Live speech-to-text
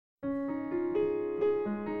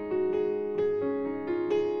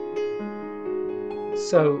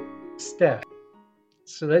So, Steph,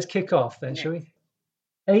 so let's kick off then, shall Yes.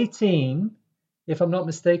 we? 18, if I'm not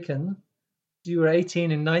mistaken, you were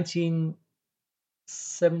 18 in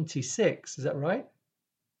 1976, is that right?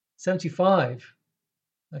 75.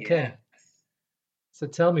 Yes. Okay. So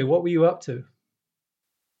tell me, what were you up to?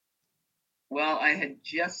 Well, I had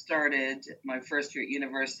just started my first year at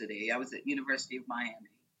university. I was at University of Miami,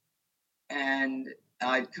 and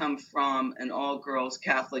I'd come from an all-girls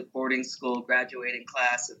Catholic boarding school graduating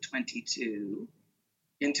class of 22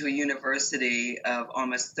 into a university of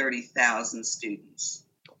almost 30,000 students.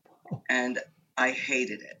 And I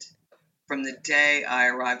hated it. From the day I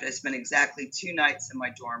arrived, I spent exactly 2 nights in my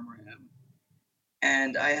dorm room.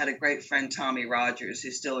 And I had a great friend, Tommy Rogers,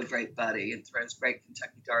 who's still a great buddy and throws great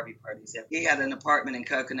Kentucky Derby parties. He had an apartment in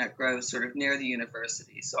Coconut Grove, sort of near the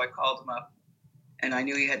university. So I called him up, and I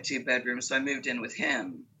knew he had 2 bedrooms. So I moved in with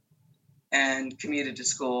him and commuted to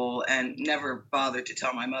school and never bothered to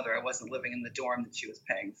tell my mother I wasn't living in the dorm that she was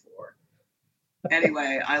paying for.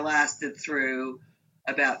 Anyway, I lasted through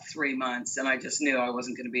about 3 months, and I just knew I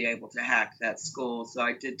wasn't going to be able to hack that school. So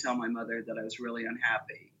I did tell my mother that I was really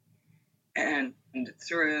unhappy. And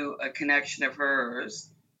through a connection of hers,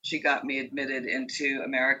 she got me admitted into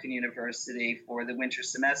American University for the winter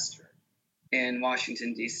semester in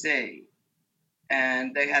Washington, D.C.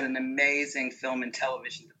 And they had an amazing film and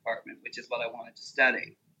television department, which is what I wanted to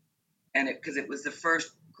study. And because it was the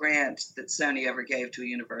first grant that Sony ever gave to a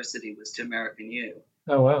university was to American U.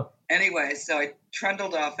 Oh, wow. Anyway, so I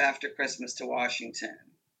trundled off after Christmas to Washington,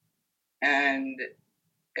 and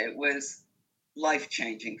it was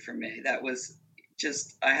life-changing for me. That was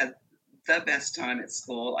just, I had the best time at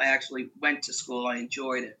school. I actually went to school. I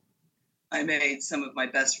enjoyed it. I made some of my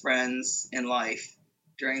best friends in life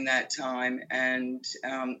during that time. And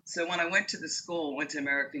so when I went to the school, went to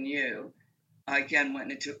American U, I again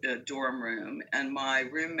went into a dorm room, and my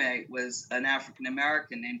roommate was an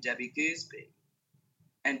African-American named Debbie Gooseby.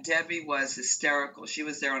 And Debbie was hysterical. She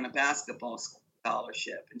was there on a basketball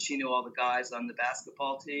scholarship, and she knew all the guys on the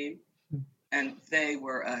basketball team. And they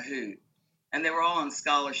were a hoot. And they were all on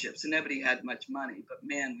scholarships, so nobody had much money, but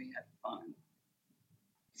man, we had fun.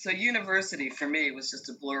 So university for me was just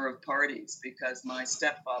a blur of parties because my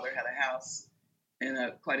stepfather had a house in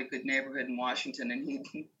quite a good neighborhood in Washington, and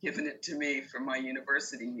he'd given it to me for my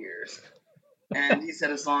university years. And he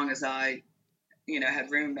said as long as I,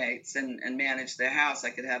 had roommates and managed the house, I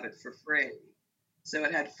could have it for free. So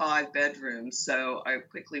it had 5 bedrooms. So I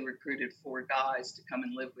quickly recruited 4 guys to come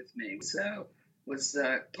and live with me. So it was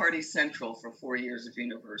party central for 4 years of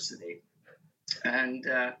university. And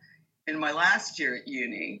in my last year at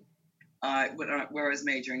uni, where I was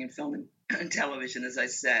majoring in film and television, as I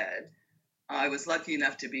said, I was lucky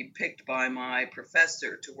enough to be picked by my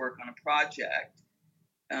professor to work on a project,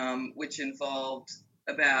 which involved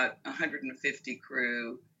about 150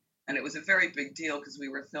 crew. And it was a very big deal because we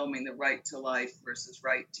were filming the Right to Life versus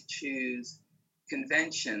Right to Choose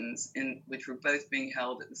conventions, which were both being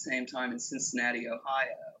held at the same time in Cincinnati,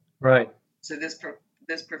 Ohio. Right. So this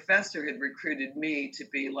professor had recruited me to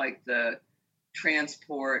be like the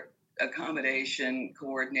transport accommodation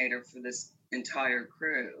coordinator for this entire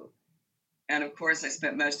crew. And of course, I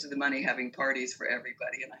spent most of the money having parties for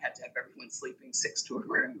everybody, and I had to have everyone sleeping 6 to a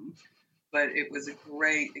room. But it was a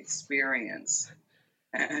great experience.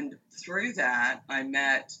 And through that, I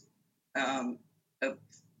met a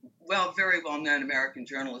very well-known American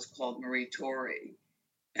journalist called Marie Torrey.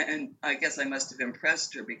 And I guess I must have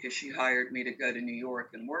impressed her because she hired me to go to New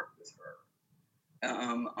York and work with her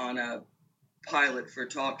on a pilot for a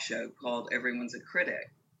talk show called Everyone's a Critic.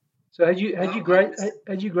 So had you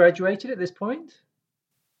graduated at this point?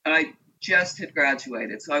 I just had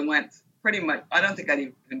graduated. So I went pretty much, I don't think I'd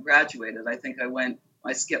even graduated. I think I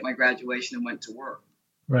skipped my graduation and went to work.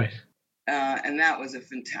 Right. And that was a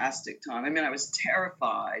fantastic time. I mean, I was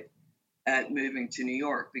terrified at moving to New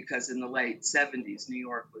York because in the late 70s, New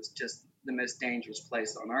York was just the most dangerous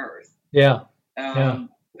place on earth. Yeah.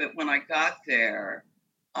 But when I got there,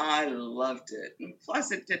 I loved it. And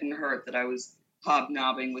plus, it didn't hurt that I was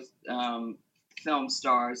hobnobbing with film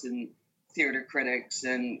stars and theater critics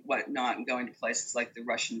and whatnot, and going to places like the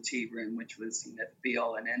Russian Tea Room, which was the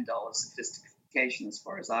be-all and end-all of sophistication as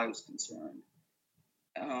far as I was concerned.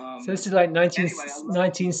 So this is like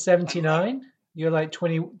 1979? You're like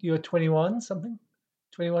 20, you're 21 something?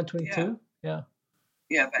 21, 22? Yeah,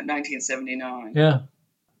 about 1979. Yeah.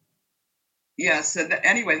 Yeah, so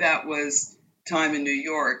anyway, that was time in New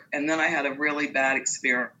York. And then I had a really bad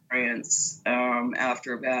experience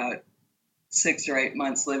after about 6 or 8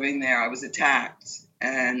 months living there. I was attacked,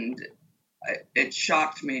 and it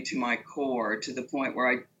shocked me to my core, to the point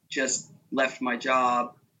where I just left my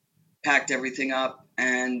job, packed everything up,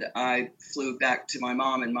 and I flew back to my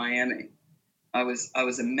mom in Miami. I was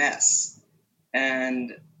a mess,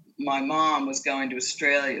 and my mom was going to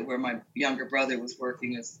Australia, where my younger brother was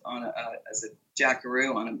working as a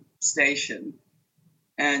jackaroo on a station,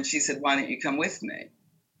 and she said, "Why don't you come with me?"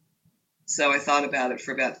 So I thought about it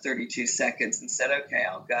for about 32 seconds and said, "Okay,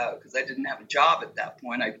 I'll go," because I didn't have a job at that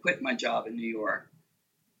point. I quit my job in New York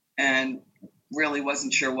and really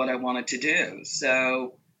wasn't sure what I wanted to do.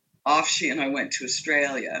 So off she and I went to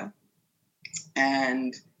Australia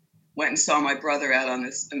and went and saw my brother out on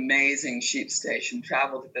this amazing sheep station,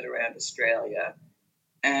 traveled a bit around Australia,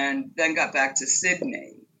 and then got back to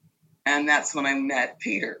Sydney. And that's when I met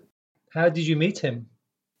Peter. How did you meet him?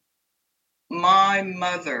 My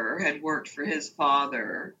mother had worked for his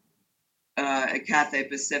father at Cathay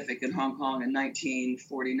Pacific in Hong Kong in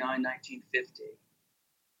 1949, 1950.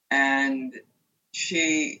 And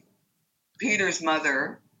Peter's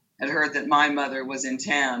mother had heard that my mother was in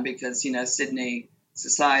town because, Sydney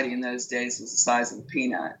society in those days was the size of a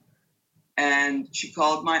peanut. And she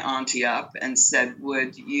called my auntie up and said,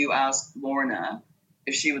 "Would you ask Lorna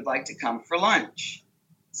if she would like to come for lunch?"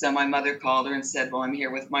 So my mother called her and said, "Well, I'm here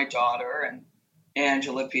with my daughter." And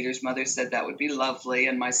Angela, Peter's mother, said, "That would be lovely,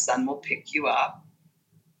 and my son will pick you up."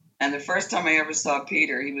 And the first time I ever saw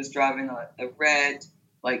Peter, he was driving a red,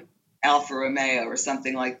 like, Alfa Romeo or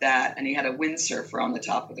something like that, and he had a windsurfer on the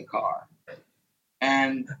top of the car.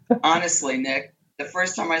 And honestly, Nick, the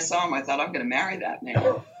first time I saw him, I thought, I'm going to marry that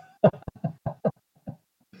man.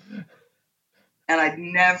 And I'd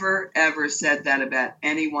never, ever said that about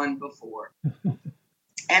anyone before.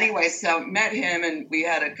 Anyway, so met him, and we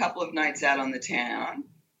had a couple of nights out on the town.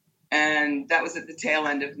 And that was at the tail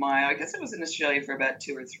end of I guess I was in Australia for about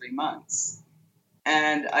 2 or 3 months.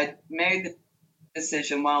 And I made the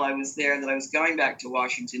decision while I was there that I was going back to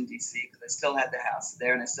Washington, D.C., because I still had the house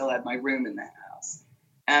there and I still had my room in the house.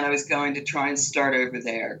 And I was going to try and start over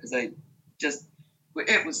there because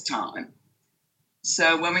it was time.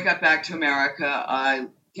 So when we got back to America, I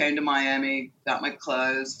came to Miami, got my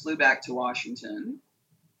clothes, flew back to Washington,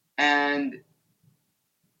 and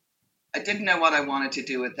I didn't know what I wanted to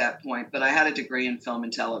do at that point, but I had a degree in film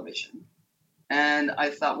and television. And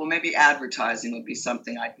I thought, well, maybe advertising would be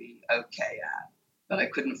something I'd be okay at. But I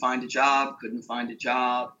couldn't find a job.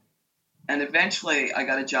 And eventually I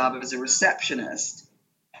got a job as a receptionist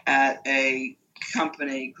at a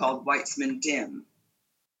company called Weitzman Dim.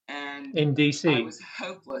 And in DC. I was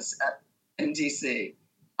hopeless in DC.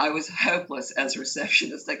 I was hopeless as a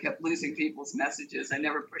receptionist. I kept losing people's messages. I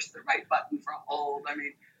never pushed the right button for hold. I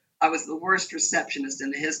mean, I was the worst receptionist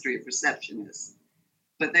in the history of receptionists.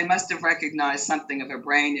 But they must have recognized something of a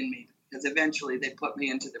brain in me, because eventually they put me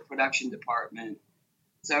into the production department.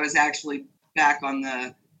 So I was actually back on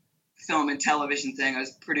the film and television thing. I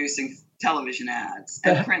was producing television ads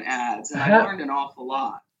and print ads, and I learned an awful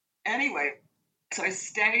lot. Anyway, so I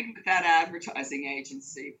stayed with that advertising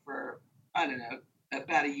agency for, I don't know,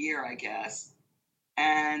 about a year, I guess.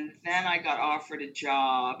 And then I got offered a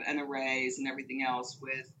job and a raise and everything else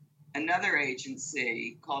with another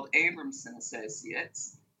agency called Abramson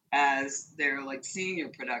Associates as their senior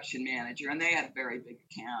production manager, and they had very big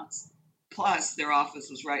accounts. Plus, their office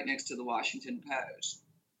was right next to the Washington Post.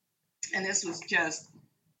 And this was just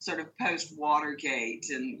sort of post-Watergate,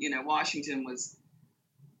 and, Washington was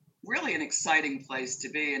really an exciting place to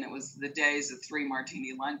be, and it was the days of 3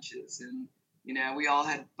 martini lunches, and, we all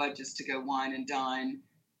had budgets to go wine and dine,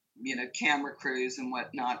 camera crews and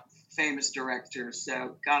whatnot, famous directors.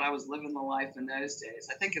 So, God, I was living the life in those days.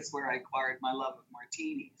 I think it's where I acquired my love of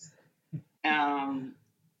martinis.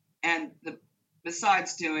 And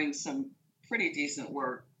besides doing some pretty decent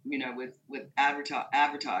work, with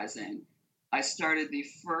advertising, I started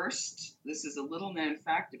this is a little known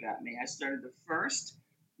fact about me, I started the first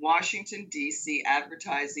Washington, D.C.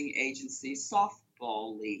 advertising agency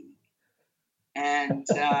softball league. And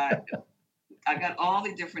I got all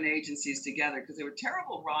the different agencies together because there were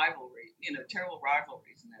terrible rivalries in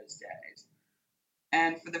those days.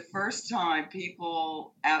 And for the first time,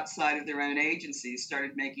 people outside of their own agencies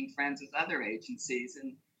started making friends with other agencies.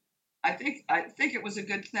 And I think it was a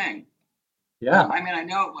good thing. Yeah. I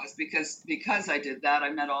know it was because I did that.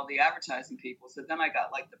 I met all the advertising people. So then I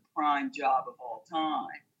got the prime job of all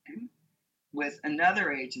time with another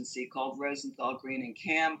agency called Rosenthal, Green and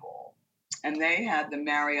Campbell. And they had the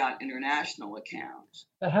Marriott International account.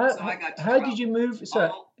 How did you move?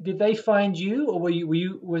 So did they find you, or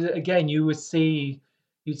was it again, you'd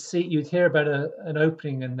hear about an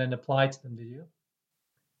opening and then apply to them, did you?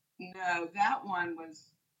 No, that one was,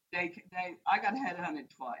 I got headhunted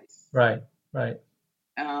twice. Right.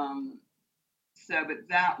 but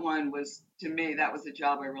that one was, to me, that was the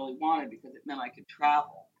job I really wanted because it meant I could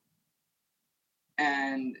travel.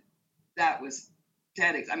 And that was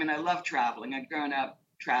dead. I mean, I love traveling. I'd grown up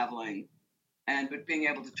traveling, but being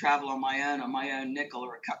able to travel on my own nickel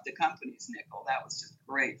or the company's nickel, that was just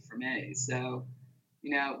great for me. So,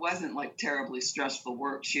 it wasn't like terribly stressful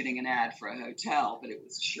work shooting an ad for a hotel, but it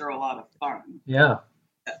was sure a lot of fun. Yeah.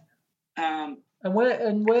 Um, And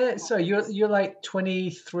where? So you're like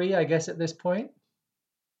 23, I guess, at this point.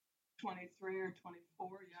 23 or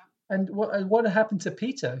 24, yeah. And what happened to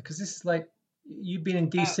Peter? Because this is like you've been in Uh,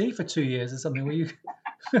 DC for 2 years or something. Were you?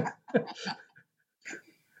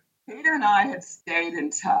 Peter and I had stayed in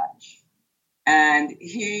touch, and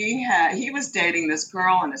he was dating this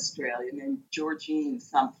girl in Australia named Georgine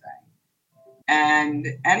something. And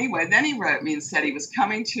anyway, then he wrote me and said he was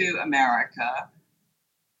coming to America.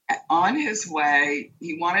 On his way,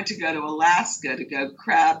 he wanted to go to Alaska to go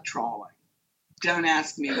crab trawling. Don't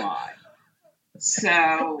ask me why.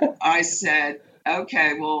 So I said,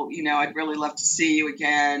 okay, well, I'd really love to see you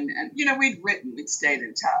again. And, we'd stayed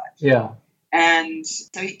in touch. Yeah. And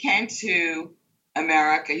so he came to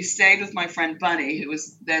America. He stayed with my friend Bunny, who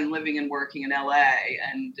was then living and working in LA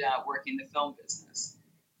and working the film business.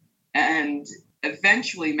 And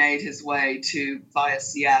eventually made his way via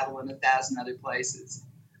Seattle and 1,000 other places.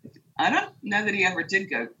 I don't know that he ever did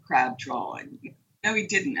go crab trawling. No, he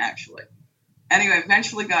didn't actually. Anyway,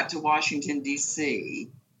 eventually got to Washington, D.C.,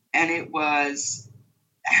 and it was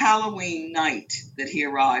Halloween night that he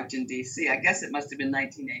arrived in D.C. I guess it must have been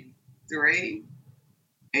 1983,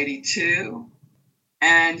 82.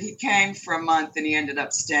 And he came for a month, and he ended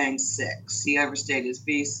up staying 6. He overstayed his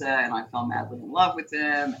visa, and I fell madly in love with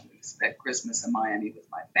him. And we spent Christmas in Miami with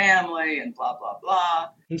my family, and blah, blah, blah.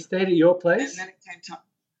 He stayed at your place? And then it came time.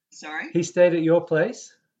 Sorry? He stayed at your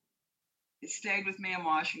place? He stayed with me in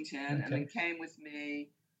Washington, Okay. and then came with me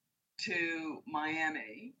to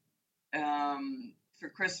Miami for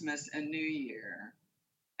Christmas and New Year,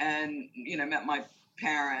 and met my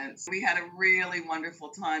parents. We had a really wonderful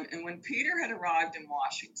time. And when Peter had arrived in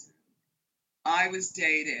Washington, I was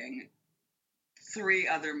dating 3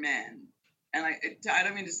 other men, and I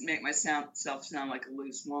don't mean to make myself sound like a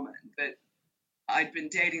loose woman, but I'd been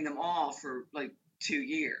dating them all for like 2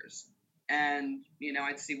 years. And,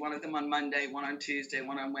 I'd see one of them on Monday, one on Tuesday,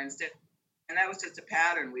 one on Wednesday. And that was just a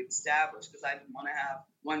pattern we'd established because I didn't want to have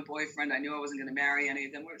one boyfriend. I knew I wasn't going to marry any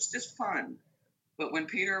of them. It was just fun. But when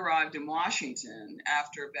Peter arrived in Washington,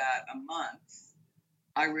 after about a month,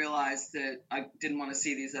 I realized that I didn't want to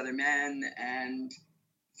see these other men. And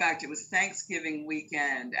in fact, it was Thanksgiving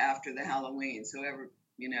weekend after the Halloween. So every,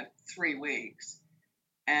 3 weeks.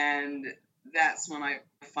 And that's when I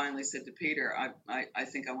finally said to Peter, I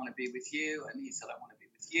think I want to be with you. And he said, I want to be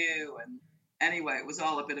with you. And anyway, it was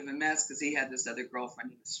all a bit of a mess because he had this other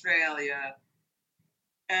girlfriend in Australia.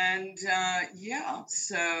 And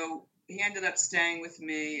so he ended up staying with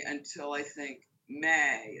me until I think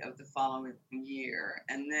May of the following year.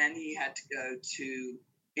 And then he had to go to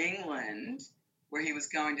England, where he was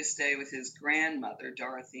going to stay with his grandmother,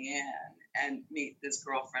 Dorothy Ann, and meet this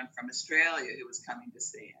girlfriend from Australia who was coming to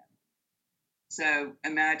see him. So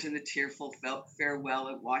imagine the tearful farewell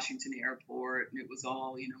at Washington Airport, and it was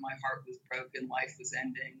all, my heart was broken, life was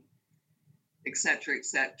ending, et cetera, et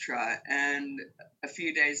cetera. And a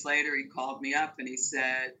few days later, he called me up and he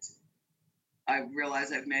said, I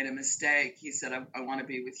realize I've made a mistake. He said, I want to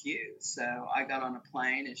be with you. So I got on a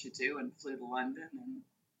plane, as you do, and flew to London. And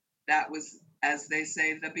that was, as they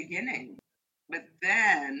say, the beginning. But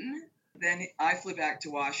then I flew back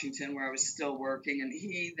to Washington where I was still working, and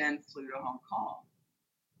he then flew to Hong Kong.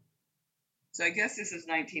 So I guess this is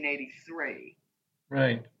 1983.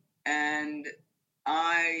 Right. And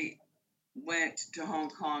I went to Hong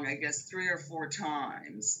Kong, I guess, 3 or 4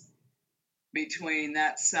 times between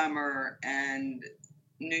that summer and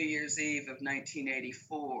New Year's Eve of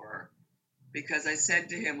 1984, because I said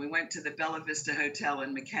to him, we went to the Bella Vista Hotel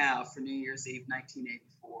in Macau for New Year's Eve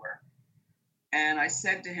 1984. And I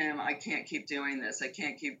said to him, I can't keep doing this. I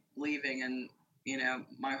can't keep leaving, and,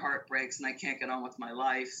 my heart breaks and I can't get on with my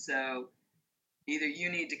life. So either you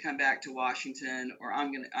need to come back to Washington or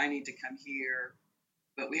I need to come here,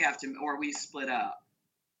 but we have to, or we split up.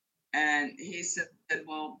 And he said,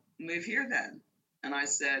 well, move here then. And I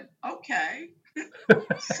said, okay.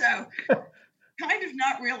 So kind of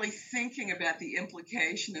not really thinking about the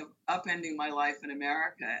implication of upending my life in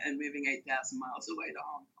America and moving 8,000 miles away to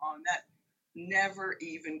Hong Kong. That never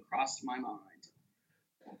even crossed my mind.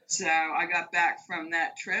 So I got back from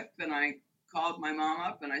that trip and I called my mom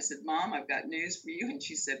up and I said, Mom, I've got news for you. And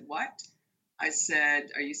she said, what? I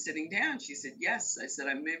said, are you sitting down? She said, yes. I said,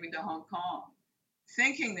 I'm moving to Hong Kong.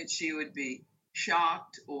 thinking that she would be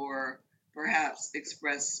shocked or perhaps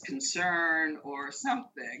express concern or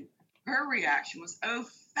something. Her reaction was, "Oh,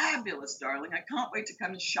 fabulous, darling. I can't wait to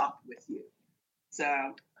come and shop with you."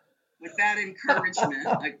 So with that encouragement,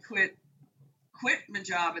 I quit my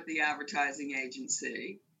job at the advertising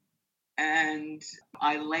agency, and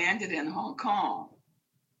I landed in Hong Kong.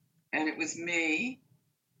 And it was me,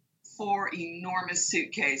 4 enormous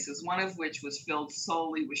suitcases, one of which was filled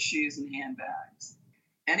solely with shoes and handbags.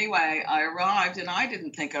 Anyway, I arrived, and I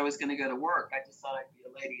didn't think I was going to go to work. I just thought I'd be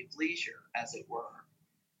a lady of leisure, as it were,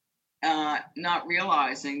 not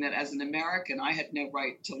realizing that as an American, I had no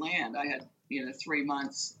right to land. I had, 3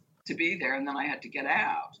 months to be there, and then I had to get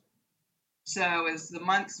out. So as the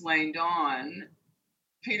months waned on,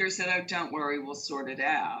 Peter said, "Oh, don't worry, we'll sort it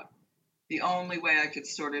out." The only way I could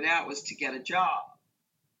sort it out was to get a job.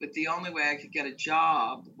 But the only way I could get a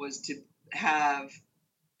job was to have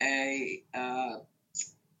an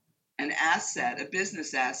asset, a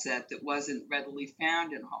business asset that wasn't readily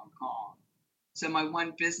found in Hong Kong. So my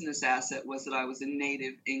one business asset was that I was a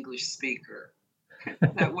native English speaker.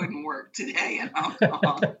 That wouldn't work today in Hong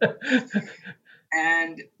Kong.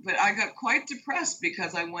 But I got quite depressed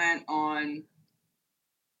because I went on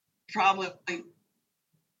probably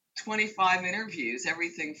 25 interviews,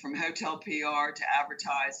 everything from hotel PR to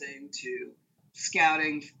advertising to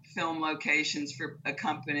scouting film locations for a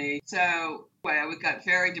company. So I got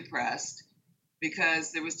very depressed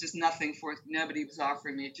because there was just nothing for it. Nobody was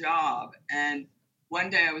offering me a job. And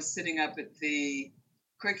one day I was sitting up at the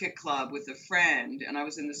cricket club with a friend, and I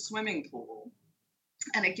was in the swimming pool.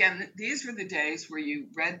 And again, these were the days where you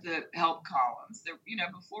read the help columns,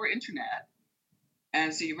 before internet.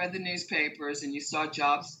 And so you read the newspapers and you saw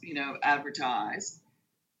jobs, advertised.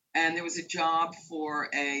 And there was a job for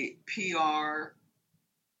a PR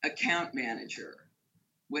account manager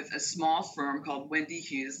with a small firm called Wendy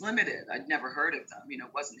Hughes Limited. I'd never heard of them.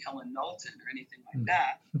 It wasn't Helen Knowlton or anything like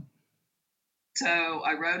that. So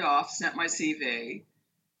I wrote off, sent my CV,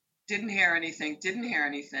 didn't hear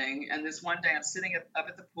anything. And this one day I'm sitting up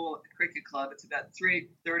at the pool at the cricket club. It's about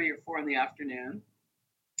 3:30 or 4 in the afternoon.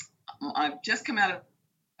 I've just come out of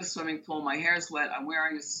the swimming pool. My hair's wet. I'm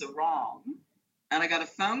wearing a sarong. And I got a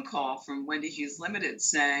phone call from Wendy Hughes Limited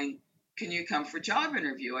saying, "Can you come for a job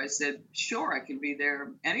interview?" I said, "Sure, I can be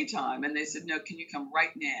there anytime." And they said, "No, can you come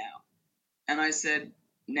right now?" And I said,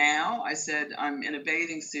 "Now?" I said, "I'm in a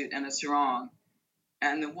bathing suit and a sarong."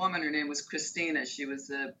 And the woman, her name was Christina, she was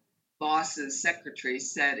the boss's secretary,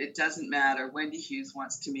 said, "It doesn't matter. Wendy Hughes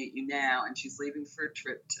wants to meet you now, and she's leaving for a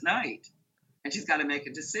trip tonight. And she's got to make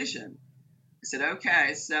a decision." I said,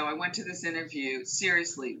 "Okay." So I went to this interview,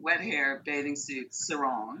 seriously, wet hair, bathing suit,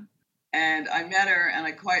 sarong. And I met her, and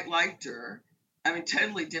I quite liked her. I mean,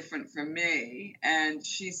 totally different from me. And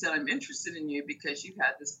she said, "I'm interested in you because you've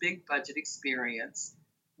had this big budget experience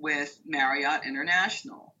with Marriott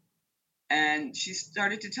International." And she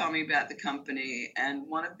started to tell me about the company. And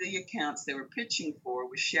one of the accounts they were pitching for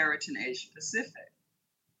was Sheraton Asia Pacific.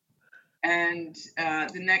 And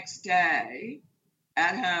the next day,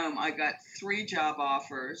 at home, I got 3 job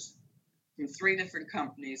offers from 3 different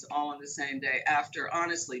companies all on the same day after,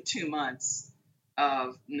 honestly, 2 months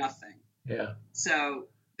of nothing. Yeah. So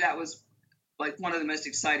that was like one of the most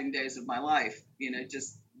exciting days of my life,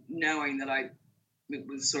 just knowing that I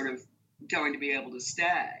was sort of going to be able to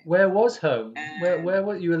stay. Where was home? And where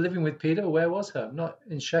were you were living with Peter? Where was home? Not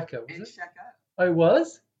in Sheka, was it? In Sheka. Oh, it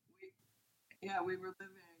was? We were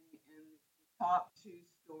living in the top 2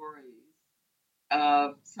 stories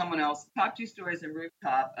of someone else, top 2 stories and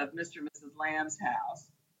rooftop of Mr. and Mrs. Lamb's house,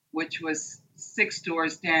 which was 6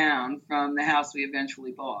 doors down from the house we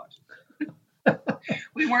eventually bought.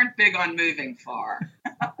 We weren't big on moving far.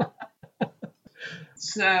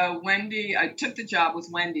 So I took the job with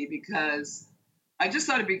Wendy because I just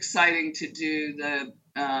thought it'd be exciting to do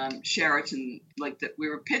the Sheraton, like that we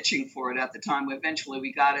were pitching for it at the time. Eventually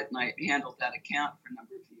we got it, and I handled that account for a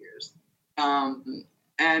number of years.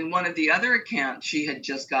 And one of the other accounts she had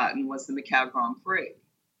just gotten was the Macau Grand Prix.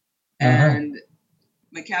 And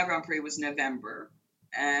Macau Grand Prix was November.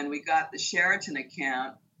 And we got the Sheraton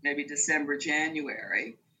account maybe December,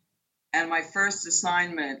 January. And my first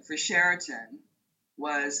assignment for Sheraton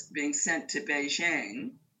was being sent to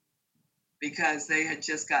Beijing because they had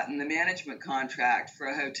just gotten the management contract for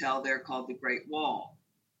a hotel there called the Great Wall.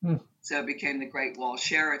 So it became the Great Wall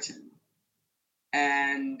Sheraton.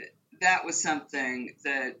 And that was something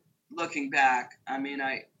that, looking back, I mean,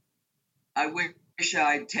 I wish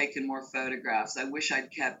I'd taken more photographs. I wish I'd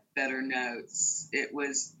kept better notes. It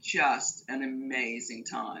was just an amazing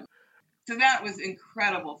time. So that was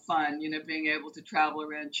incredible fun, being able to travel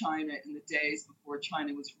around China in the days before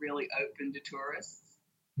China was really open to tourists.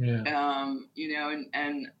 Yeah.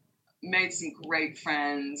 And made some great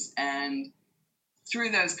friends. And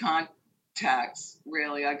through those contacts,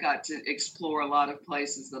 really, I got to explore a lot of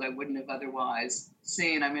places that I wouldn't have otherwise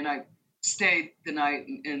seen. I mean, I stayed the night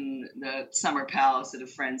in the summer palace at a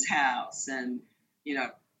friend's house, and,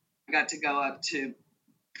 I got to go up to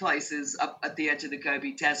places up at the edge of the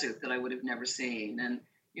Gobi Desert that I would have never seen. And,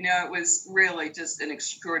 it was really just an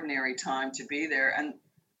extraordinary time to be there. And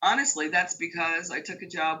honestly, that's because I took a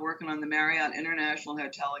job working on the Marriott International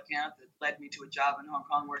Hotel account that led me to a job in Hong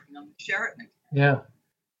Kong working on the Sheraton account. Yeah.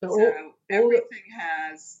 So everything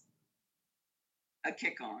has a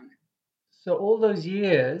kick on. So all those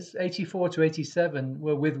years, 84 to 87,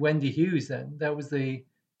 were with Wendy Hughes then. That was the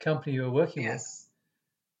company you were working with. Yes.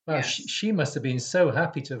 Wow, Yes. she must have been so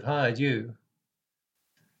happy to have hired you.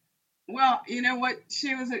 Well, you know what?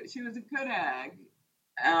 She was a good egg.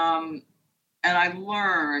 And I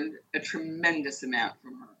learned a tremendous amount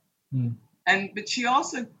from her. But she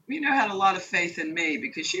also, had a lot of faith in me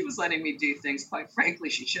because she was letting me do things, quite frankly,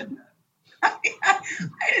 she shouldn't have.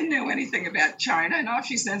 I didn't know anything about China, and off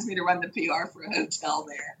she sends me to run the PR for a hotel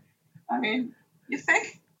there. I mean, you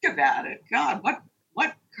think about it. God, what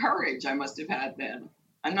courage I must have had then.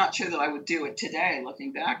 I'm not sure that I would do it today,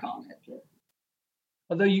 looking back on it. But...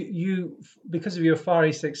 Although you, because of your Far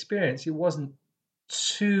East experience, it wasn't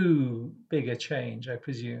too big a change, I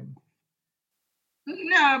presume.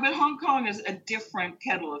 No, but Hong Kong is a different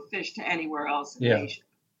kettle of fish to anywhere else in Asia.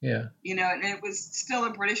 Yeah. And it was still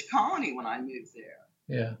a British colony when I moved there.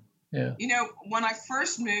 Yeah. Yeah. When I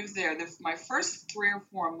first moved there, my first 3 or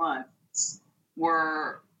 4 months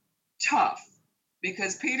were tough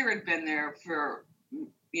because Peter had been there for,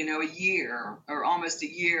 a year or almost a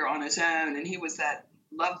year on his own. And he was that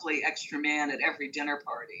lovely extra man at every dinner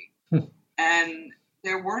party. And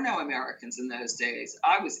there were no Americans in those days.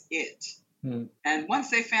 I was it. And once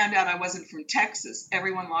they found out I wasn't from Texas,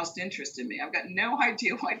 everyone lost interest in me. I've got no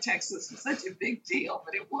idea why Texas was such a big deal,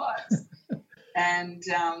 but it was. And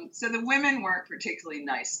so the women weren't particularly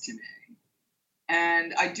nice to me.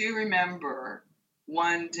 And I do remember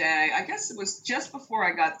one day, I guess it was just before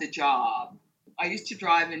I got the job, I used to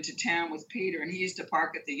drive into town with Peter, and he used to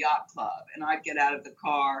park at the yacht club. And I'd get out of the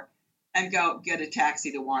car and go get a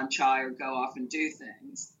taxi to Wan Chai or go off and do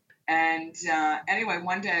things. And anyway,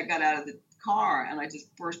 one day I got out of the car and I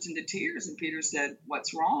just burst into tears, and Peter said,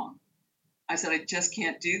 "What's wrong?" I said, "I just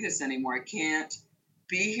can't do this anymore. I can't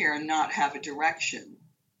be here and not have a direction."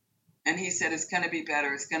 And he said, "It's going to be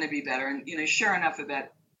better. It's going to be better." And, sure enough, about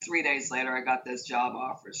 3 days later, I got those job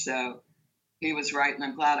offers. So he was right, and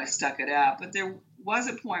I'm glad I stuck it out. But there was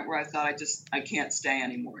a point where I thought I can't stay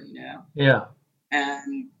anymore, Yeah.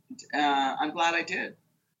 And I'm glad I did.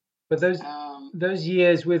 But those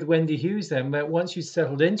years with Wendy Hughes, then, once you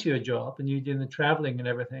settled into your job and you did the traveling and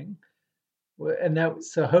everything, and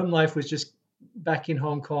so home life was just back in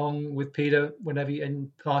Hong Kong with Peter whenever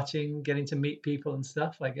and partying, getting to meet people and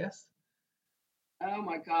stuff, I guess. Oh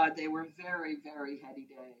my God, they were very, very heady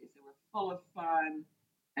days. They were full of fun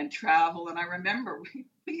and travel. And I remember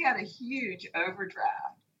we had a huge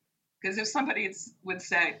overdraft because if somebody would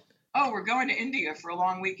say, "Oh, we're going to India for a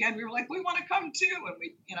long weekend," we were like, "We want to come too." And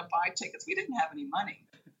we, buy tickets. We didn't have any money.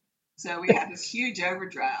 So we had this huge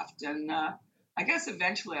overdraft. And I guess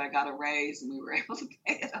eventually I got a raise and we were able to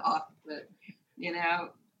pay it off. But,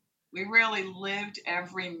 we really lived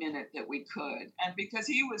every minute that we could. And because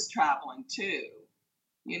he was traveling too,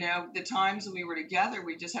 the times that we were together,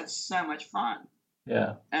 we just had so much fun.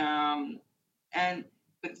 Yeah.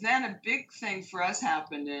 But then a big thing for us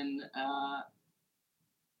happened in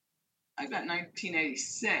about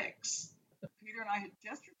 1986. Peter and I had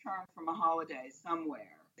just returned from a holiday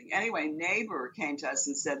somewhere. Anyway, neighbor came to us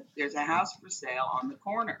and said, "There's a house for sale on the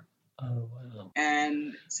corner." Oh, wow.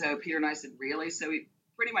 And so Peter and I said, "Really?" So we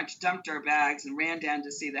pretty much dumped our bags and ran down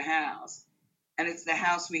to see the house. And it's the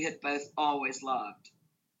house we had both always loved.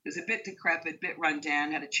 It was a bit decrepit, a bit run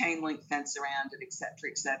down, had a chain link fence around it, et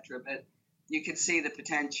cetera, but you could see the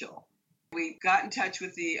potential. We got in touch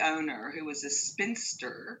with the owner, who was a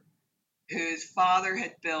spinster, whose father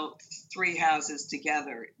had built 3 houses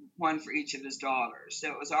together, one for each of his daughters.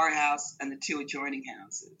 So it was our house and the 2 adjoining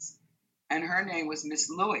houses. And her name was Miss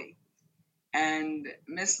Loy. And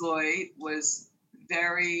Miss Loy was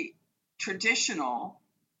very traditional,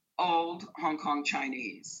 old Hong Kong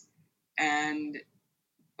Chinese. And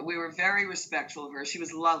we were very respectful of her. She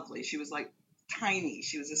was lovely. She was like tiny.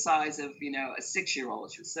 She was the size of, a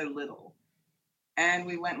 6-year-old. She was so little. And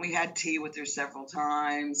we had tea with her several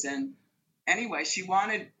times. And anyway, she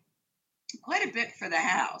wanted quite a bit for the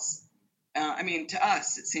house. I mean, to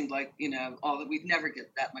us, it seemed like, all that we'd never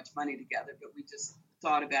get that much money together, but we just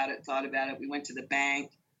thought about it. We went to the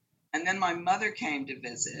bank. And then my mother came to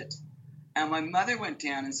visit. And my mother went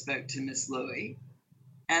down and spoke to Miss Louie.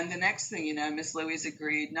 And the next thing you know, Miss Louie's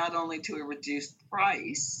agreed not only to a reduced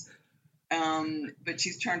price, but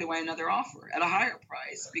she's turned away another offer at a higher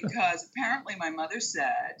price, because apparently my mother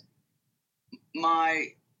said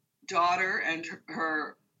my daughter and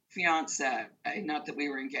her fiance, not that we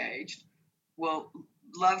were engaged, will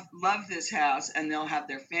love this house, and they'll have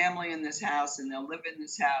their family in this house, and they'll live in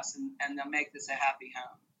this house, and they'll make this a happy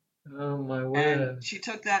home. Oh my word. And she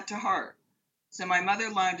took that to heart. So my mother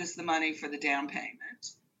loaned us the money for the down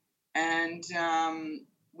payment, and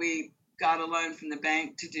we got a loan from the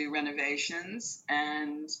bank to do renovations,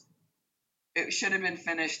 and it should have been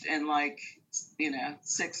finished in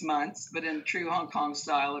 6 months, but in true Hong Kong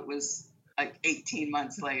style, it was like 18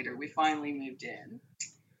 months later. We finally moved in.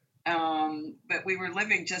 But we were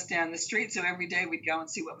living just down the street, so every day we'd go and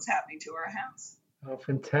see what was happening to our house. Oh,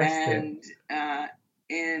 fantastic. And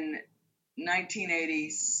in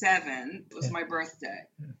 1987, it was my birthday,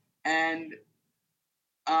 and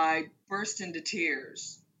I burst into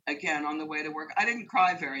tears again on the way to work. I didn't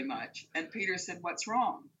cry very much, and Peter said, "What's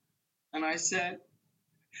wrong?" And I said,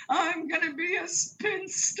 "I'm going to be a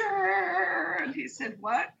spinster." And he said,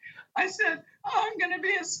 "What?" I said, "I'm going to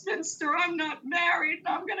be a spinster. I'm not married, and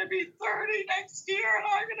I'm going to be 30 next year, and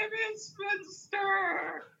I'm going to be a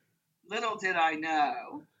spinster." Little did I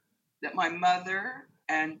know that my mother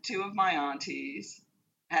and two of my aunties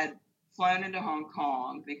had flown into Hong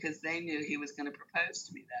Kong because they knew he was going to propose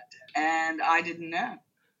to me that day. And I didn't know.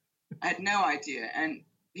 I had no idea. And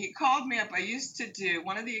he called me up. I used to do,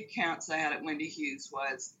 one of the accounts I had at Wendy Hughes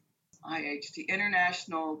was IHT,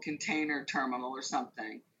 International Container Terminal or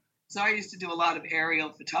something. So I used to do a lot of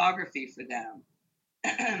aerial photography for them.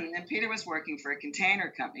 And Peter was working for a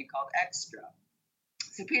container company called Extra.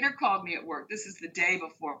 So Peter called me at work. This is the day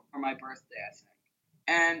before my birthday, I think.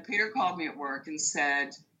 And Peter called me at work and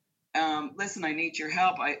said, "Listen, I need your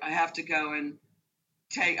help. I have to go and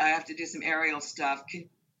I have to do some aerial stuff. Can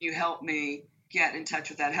you help me get in touch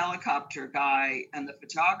with that helicopter guy and the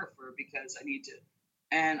photographer, because I need to."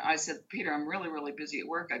 And I said, "Peter, I'm really, really busy at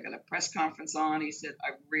work. I got a press conference on." He said,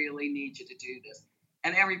 "I really need you to do this."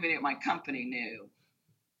 And everybody at my company knew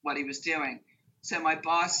what he was doing. So my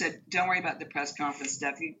boss said, "Don't worry about the press conference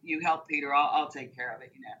stuff. You help Peter. I'll take care of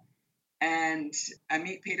it, And I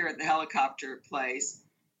meet Peter at the helicopter place,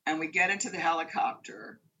 and we get into the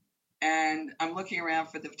helicopter, and I'm looking around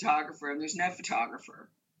for the photographer, and there's no photographer.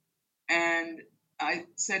 And I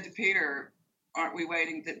said to Peter, "Aren't we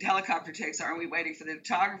waiting? The helicopter takes, aren't we waiting for the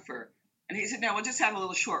photographer?" And he said, "No, we'll just have a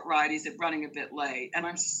little short ride." He said, "Running a bit late." And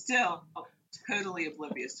I'm still totally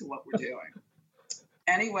oblivious to what we're doing.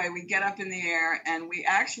 Anyway, we get up in the air, and we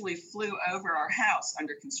actually flew over our house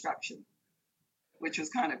under construction, which was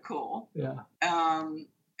kind of cool. Yeah.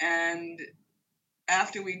 And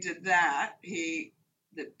after we did that, the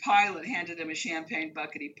pilot handed him a champagne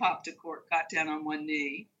bucket. He popped a cork, got down on one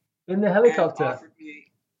knee. In the helicopter?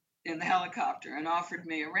 And offered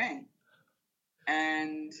me a ring.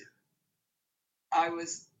 And I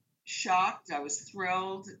was shocked. I was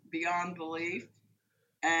thrilled beyond belief.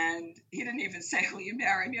 And he didn't even say, "Will you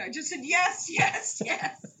marry me?" I just said, "Yes, yes,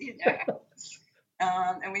 yes,"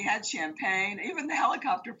 And we had champagne. Even the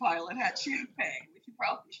helicopter pilot had champagne, which you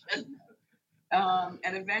probably shouldn't have.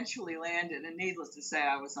 And eventually landed. And needless to say,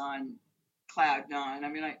 I was on cloud nine. I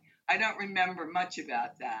mean, I don't remember much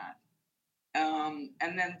about that. And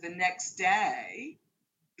then the next day,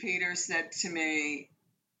 Peter said to me,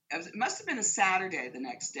 it must have been a Saturday the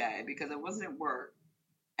next day, because I wasn't at work.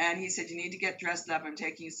 And he said, "You need to get dressed up. I'm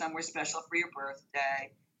taking you somewhere special for your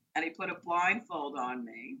birthday." And he put a blindfold on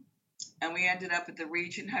me. And we ended up at the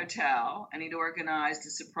Regent Hotel, and he'd organized a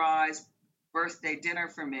surprise birthday dinner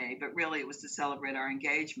for me, but really it was to celebrate our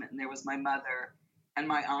engagement. And there was my mother and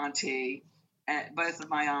my auntie, and both of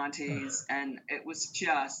my aunties, and it was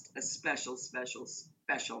just a special, special,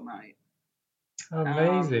 special night.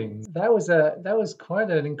 Amazing. That was quite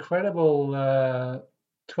an incredible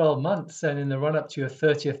 12 months, and in the run up to your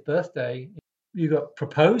 30th birthday, you got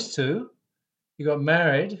proposed to, you got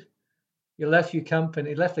married, you left the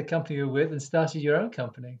company you were with, and started your own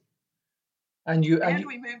company. And we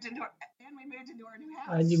moved into our new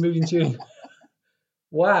house. And you moved into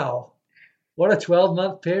Wow. What a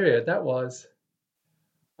 12-month period that was.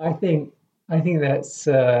 I think that's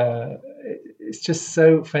it's just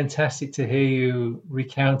so fantastic to hear you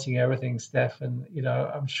recounting everything, Steph, and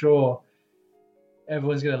I'm sure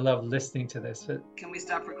everyone's going to love listening to this. But can we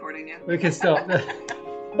stop recording now? We can stop.